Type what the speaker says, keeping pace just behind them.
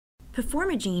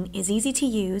Performagene is easy to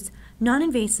use,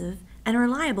 non-invasive, and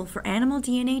reliable for animal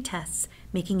DNA tests,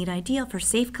 making it ideal for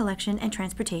safe collection and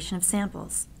transportation of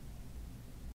samples.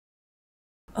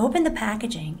 Open the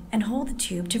packaging and hold the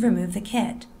tube to remove the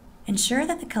kit. Ensure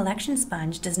that the collection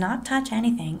sponge does not touch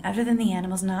anything other than the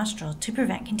animal's nostril to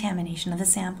prevent contamination of the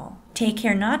sample. Take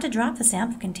care not to drop the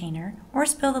sample container or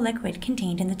spill the liquid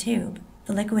contained in the tube.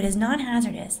 The liquid is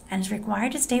non-hazardous and is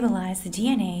required to stabilize the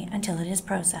DNA until it is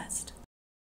processed.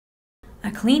 A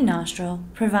clean nostril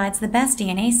provides the best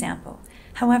DNA sample.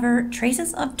 However,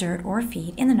 traces of dirt or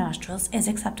feed in the nostrils is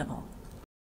acceptable.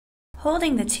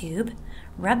 Holding the tube,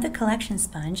 rub the collection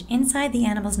sponge inside the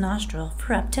animal's nostril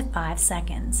for up to 5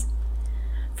 seconds.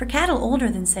 For cattle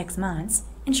older than 6 months,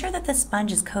 ensure that the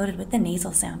sponge is coated with the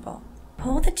nasal sample.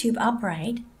 Hold the tube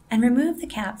upright and remove the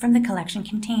cap from the collection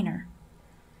container.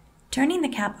 Turning the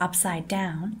cap upside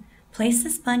down, place the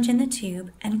sponge in the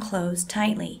tube and close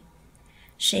tightly.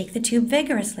 Shake the tube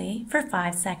vigorously for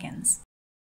 5 seconds.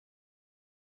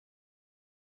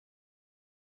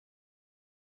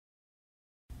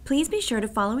 Please be sure to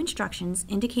follow instructions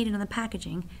indicated on the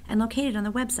packaging and located on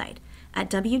the website at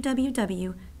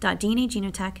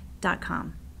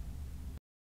www.dnagenotech.com.